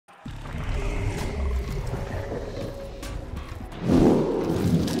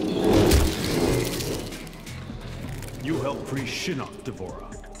you help free Shinnok,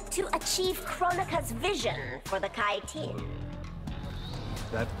 Dvorak? To achieve Kronika's vision for the Kaitin.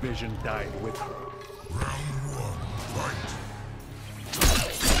 That vision died with her. Round one, fight.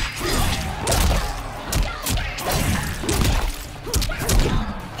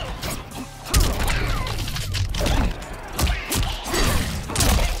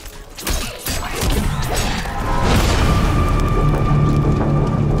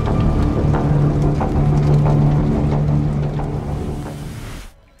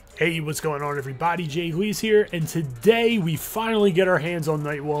 Hey, what's going on everybody? Gleez here, and today we finally get our hands on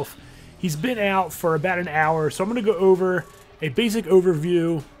Nightwolf. He's been out for about an hour, so I'm going to go over a basic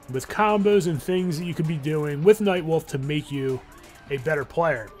overview with combos and things that you could be doing with Nightwolf to make you a better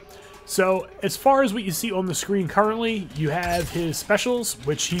player. So, as far as what you see on the screen currently, you have his specials,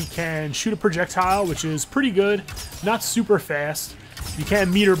 which he can shoot a projectile, which is pretty good, not super fast. You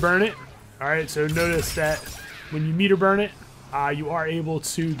can meter burn it. Alright, so notice that when you meter burn it, you are able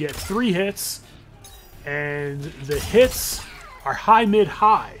to get 3 hits, and the hits are high, mid,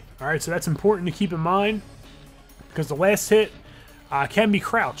 high. Alright, so that's important to keep in mind, because the last hit can be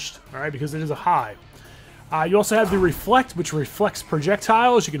crouched, alright, because it is a high. You also have the reflect, which reflects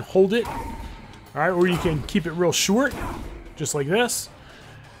projectiles. You can hold it, alright, or you can keep it real short, just like this.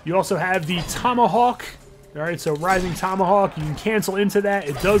 You also have the tomahawk, alright, so rising tomahawk, you can cancel into that.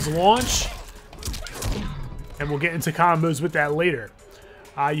 It does launch, and we'll get into combos with that later.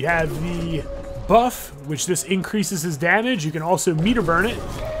 You have the buff, which this increases his damage. You can also meter burn it,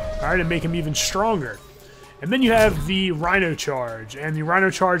 alright, and make him even stronger. And then you have the Rhino Charge, and the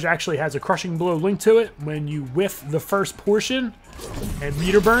Rhino Charge actually has a crushing blow linked to it. When you whiff the first portion and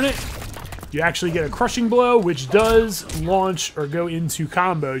meter burn it, you actually get a crushing blow, which does launch or go into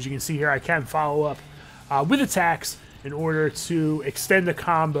combos. You can see here I can follow up with attacks in order to extend the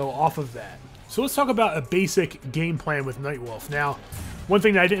combo off of that. So let's talk about a basic game plan with Nightwolf. Now, one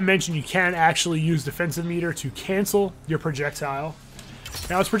thing that I didn't mention, you can actually use defensive meter to cancel your projectile.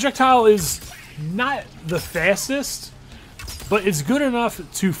 Now, his projectile is not the fastest, but it's good enough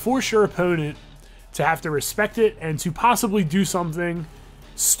to force your opponent to have to respect it and to possibly do something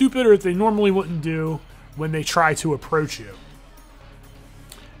stupid or that they normally wouldn't do when they try to approach you.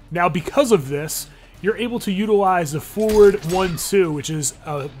 Now, because of this, you're able to utilize the forward 1-2, which is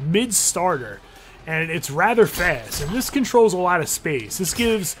a mid-starter, and it's rather fast, and this controls a lot of space. This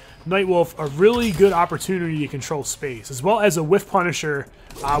gives Nightwolf a really good opportunity to control space, as well as a whiff punisher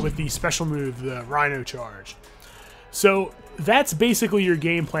with the special move, the Rhino Charge. So that's basically your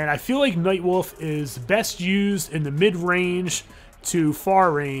game plan. I feel like Nightwolf is best used in the mid-range to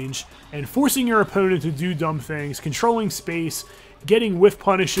far range, and forcing your opponent to do dumb things, controlling space, getting whiff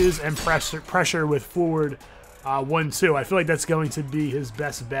punishes, and pressure with forward 1-2. I feel like that's going to be his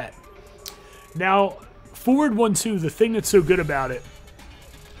best bet. Now, forward 1-2, the thing that's so good about it,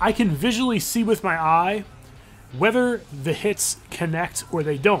 I can visually see with my eye whether the hits connect or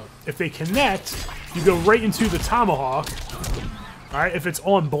they don't. If they connect, you go right into the tomahawk. Alright, if it's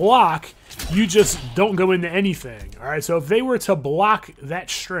on block, you just don't go into anything. Alright, so if they were to block that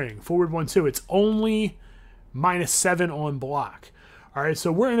string, forward 1-2, it's only -7 on block. Alright,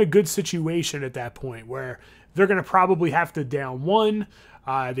 so we're in a good situation at that point where they're going to probably have to down 1.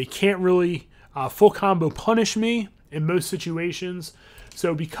 They can't really full combo punish me in most situations.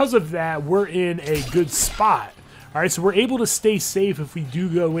 So because of that, we're in a good spot. Alright, so we're able to stay safe if we do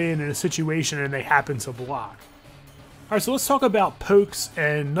go in a situation and they happen to block. Alright, so let's talk about pokes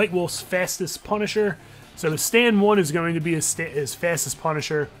and Nightwolf's fastest punisher. So the stand 1 is going to be his fastest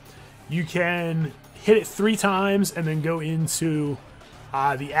punisher. You can hit it 3 times and then go into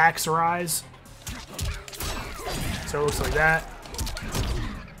the axe rise. So it looks like that.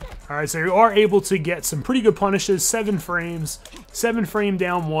 Alright, so you are able to get some pretty good punishes. 7 frames, 7 frame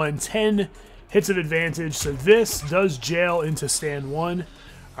down 1, 10 hits of advantage. So this does jail into stand 1.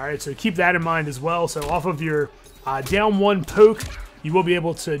 Alright, so keep that in mind as well. So off of your down 1 poke, you will be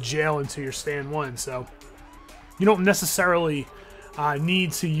able to jail into your stand 1. So you don't necessarily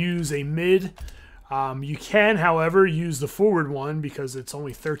need to use a mid. You can, however, use the forward one because it's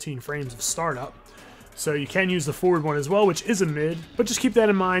only 13 frames of startup. So you can use the forward one as well, which is a mid, but just keep that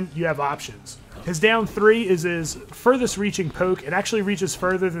in mind, you have options. His down 3 is his furthest reaching poke. It actually reaches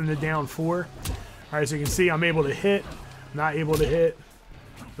further than the down 4. Alright, so you can see I'm able to hit, not able to hit.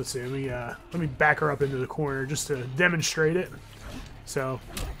 Let's see, let me back her up into the corner just to demonstrate it. So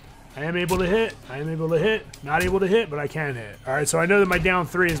I am able to hit, I am able to hit, not able to hit, but I can hit. Alright, so I know that my down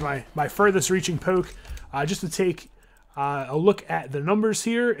 3 is my furthest reaching poke. Just to take a look at the numbers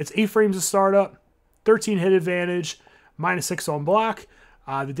here, it's 8 frames of startup, 13 hit advantage, -6 on block.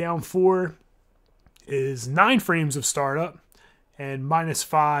 The down 4 is 9 frames of startup and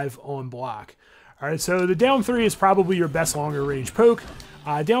 -5 on block. All right, so the down 3 is probably your best longer range poke.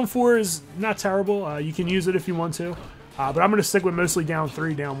 Down 4 is not terrible. You can use it if you want to, but I'm going to stick with mostly down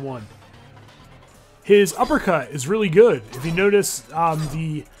 3, down 1. His uppercut is really good. If you notice,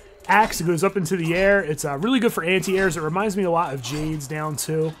 the axe goes up into the air. It's really good for anti-airs. It reminds me a lot of Jade's down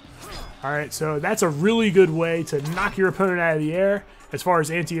 2. All right, so that's a really good way to knock your opponent out of the air as far as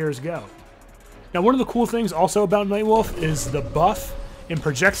anti-airs go. Now, one of the cool things also about Nightwolf is the buff in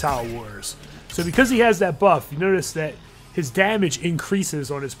Projectile Wars. So because he has that buff, you notice that his damage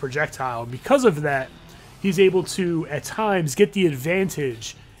increases on his projectile. And because of that, he's able to, at times, get the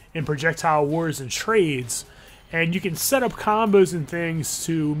advantage in Projectile Wars and trades. And you can set up combos and things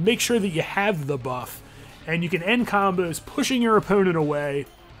to make sure that you have the buff. And you can end combos pushing your opponent away,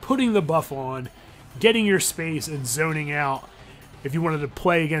 putting the buff on, getting your space, and zoning out. If you wanted to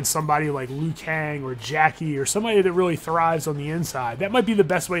play against somebody like Liu Kang or Jackie or somebody that really thrives on the inside, that might be the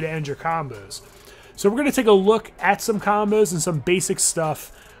best way to end your combos. So we're going to take a look at some combos and some basic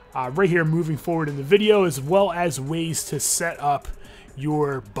stuff right here moving forward in the video, as well as ways to set up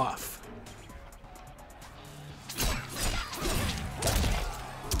your buff.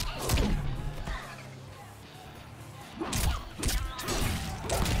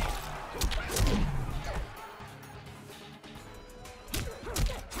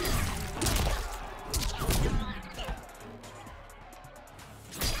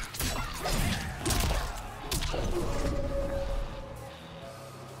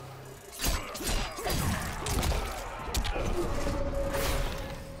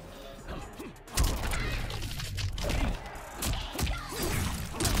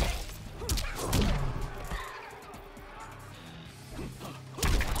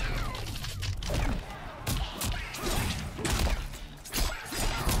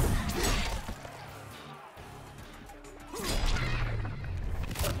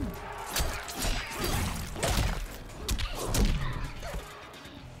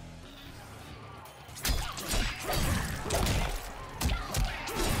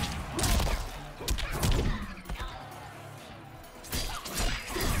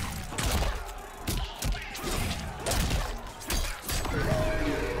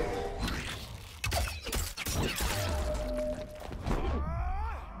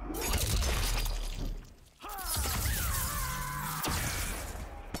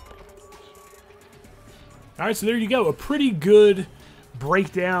 All right, so there you go. A pretty good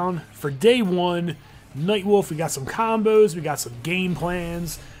breakdown for day 1. Nightwolf, we got some combos, we got some game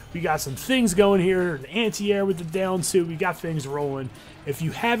plans, we got some things going here, an anti-air with the down 2, we got things rolling. If you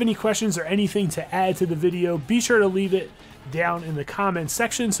have any questions or anything to add to the video, be sure to leave it down in the comments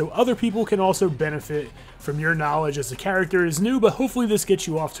section so other people can also benefit from your knowledge, as the character is new, but hopefully this gets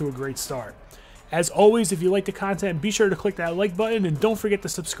you off to a great start. As always, if you like the content, be sure to click that like button, and don't forget to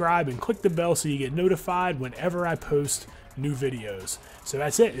subscribe and click the bell so you get notified whenever I post new videos. So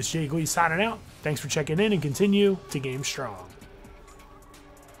that's it. It's Gleez signing out. Thanks for checking in, and continue to game strong.